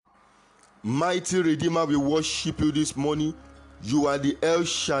Mighty Redeemer, we worship you this morning. You are the El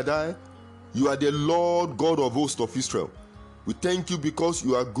Shaddai. You are the Lord God of hosts of Israel. We thank you because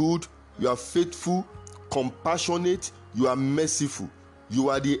you are good, you are faithful, compassionate, you are merciful. You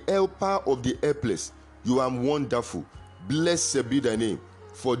are the helper of the helpless. You are wonderful. Blessed be thy name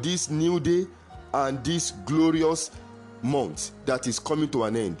for this new day and this glorious month that is coming to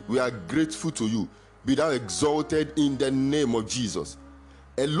an end. We are grateful to you. Be thou exalted in the name of Jesus.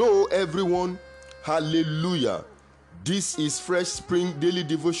 Hello everyone. Hallelujah. This is Fresh Spring Daily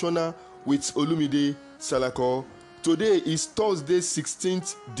Devotional with Olumide Salako. Today is Thursday,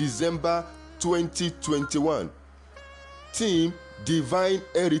 16th December 2021. Theme: Divine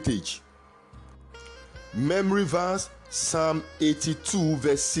Heritage. Memory verse: Psalm 82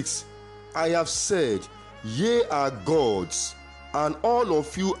 verse 6. I have said, ye are gods, and all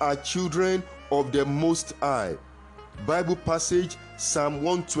of you are children of the Most High. Bible passage: Psalm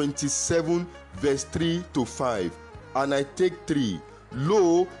 127 verse 3 to 5. And I take 3.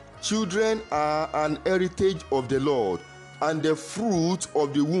 Lo, children are an heritage of the Lord, and the fruit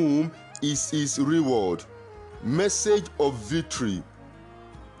of the womb is his reward. Message of victory.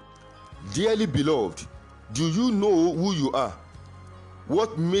 Dearly beloved, do you know who you are?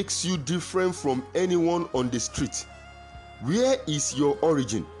 What makes you different from anyone on the street? Where is your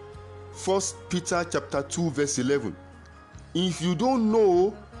origin? 1 Peter chapter 2 verse 11. If you don't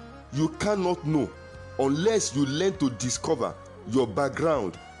know, you cannot know unless you learn to discover your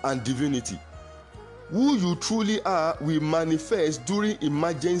background and divinity. Who you truly are will manifest during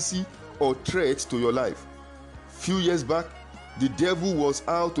emergency or threat to your life. Few years back, the devil was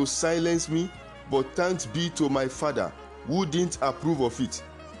out to silence me, but thanks be to my father who didn't approve of it.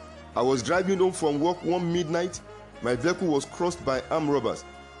 I was driving home from work one midnight. My vehicle was crossed by armed robbers.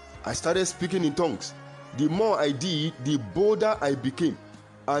 I started speaking in tongues. The more I did, the bolder I became,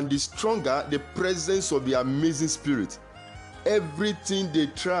 and the stronger the presence of the amazing spirit. Everything they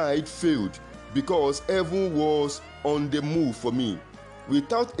tried failed because heaven was on the move for me.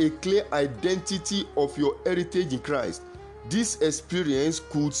 Without a clear identity of your heritage in Christ, this experience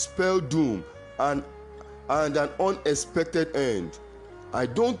could spell doom and an unexpected end. I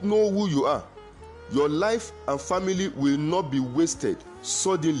don't know who you are. Your life and family will not be wasted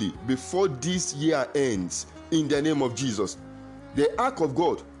suddenly before this year ends, in the name of Jesus. The ark of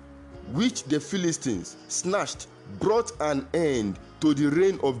God, which the Philistines snatched, brought an end to the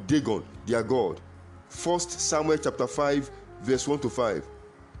reign of Dagon, their god. 1 Samuel chapter 5 verse 1 to 5.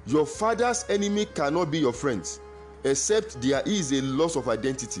 Your father's enemy cannot be your friends, except there is a loss of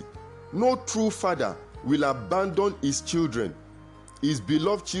identity. No true father will abandon his children, his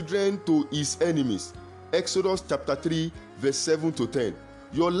beloved children, to his enemies. Exodus chapter 3 verse 7 to 10.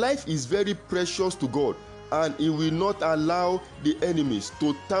 Your life is very precious to God, and he will not allow the enemies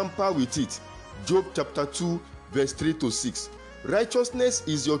to tamper with it. Job chapter 2 verse 3 to 6. Righteousness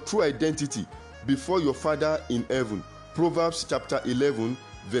is your true identity before your Father in heaven. Proverbs chapter 11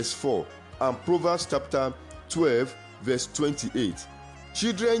 verse 4 and Proverbs chapter 12 verse 28.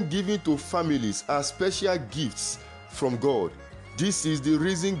 Children given to families are special gifts from God. This is the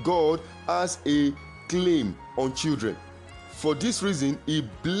reason God has a claim on children. For this reason, he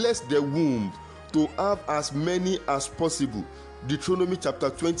blessed the womb to have as many as possible. Deuteronomy chapter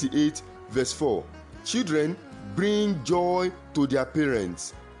 28 verse 4. Children bring joy to their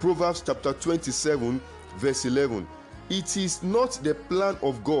parents. Proverbs chapter 27 verse 11. It is not the plan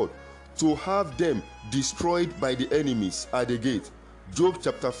of God to have them destroyed by the enemies at the gate. Job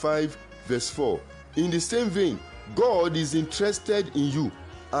chapter 5 verse 4. In the same vein, God is interested in you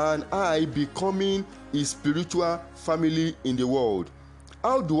and I becoming his spiritual family in the world.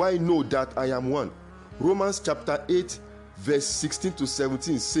 How do I know that I am one? Romans chapter 8 verse 16 to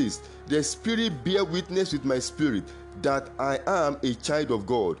 17 says, the Spirit bear witness with my spirit that I am a child of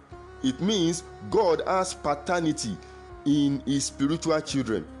God. It means God has paternity in his spiritual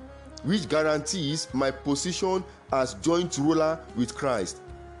children, which guarantees my position as joint ruler with Christ.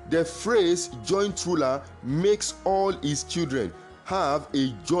 The phrase joint ruler makes all his children have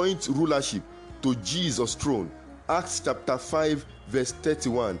a joint rulership to Jesus' throne. Acts chapter 5 verse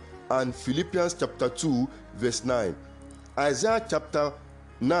 31 and Philippians chapter 2 verse 9. Isaiah chapter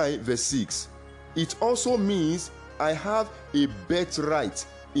 9 verse 6. It also means I have a birthright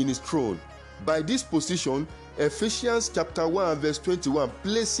in his throne. By this position, Ephesians chapter 1 verse 21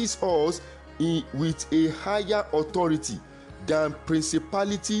 places us with a higher authority than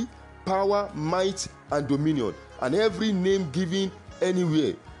principality, power, might, and dominion, and every name given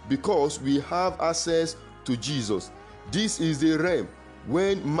anywhere, because we have access to Jesus. This is the realm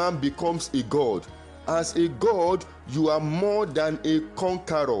when man becomes a god. As a god, You are more than a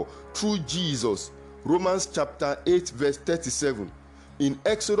conqueror through Jesus. Romans chapter 8 verse 37. In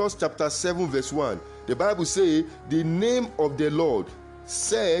Exodus chapter 7 verse 1, the Bible says, the name of the Lord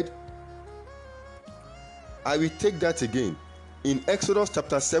said, I will take that again. In Exodus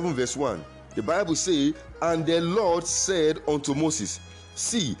chapter 7 verse 1, the Bible says, and the Lord said unto Moses,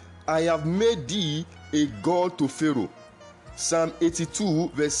 see, I have made thee a God to Pharaoh. Psalm 82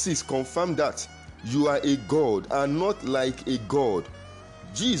 verse 6 confirm that you are a God and not like a God.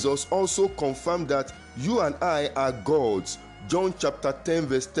 Jesus also confirmed that you and I are gods. John chapter 10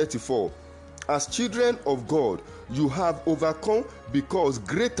 verse 34. As children of God, you have overcome, because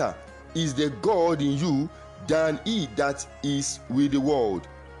greater is the God in you than he that is with the world.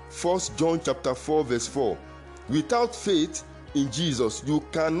 1 John chapter 4 verse 4. Without faith in Jesus, you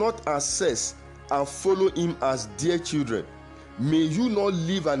cannot access and follow him as dear children. May you not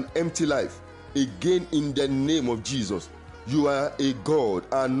live an empty life again in the name of Jesus. You are a God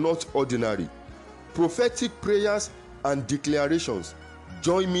and not ordinary. Prophetic prayers and declarations.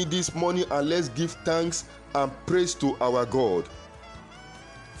 Join me this morning and let's give thanks and praise to our God.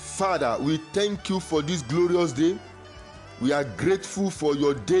 Father, we thank you for this glorious day. We are grateful for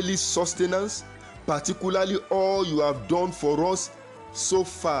your daily sustenance, particularly all you have done for us so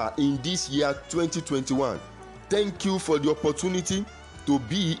far in this year 2021. Thank you for the opportunity to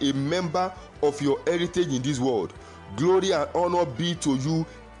be a member of your heritage in this world. Glory and honor be to you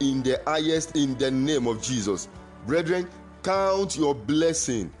in the highest, in the name of Jesus. Brethren, count your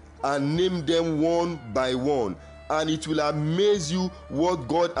blessing and name them one by one, and it will amaze you what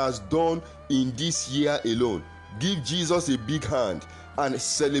God has done in this year alone. Give Jesus a big hand and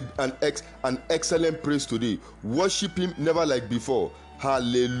an excellent praise today. Worship him never like before.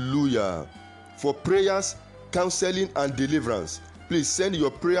 Hallelujah. For prayers, counseling and deliverance, please send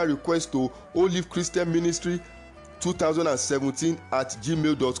your prayer request to Olive Christian Ministry 2017 at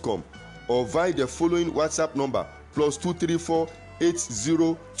gmail.com or via the following WhatsApp number +234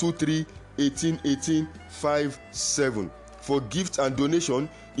 8023 1818 57. For gifts and donation,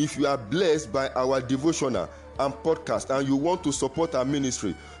 if you are blessed by our devotional and podcast and you want to support our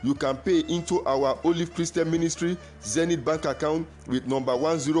ministry, you can pay into our Olive Christian Ministry Zenith Bank account with number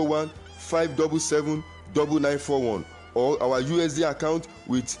 101 577 9941 or our USD account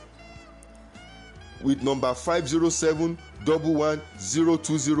with number 507 11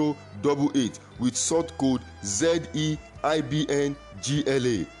 with sort code ZEIBNGLA.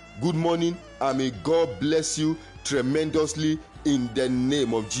 Good morning, and may God bless you tremendously in the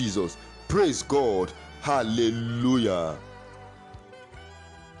name of Jesus. Praise God. Hallelujah.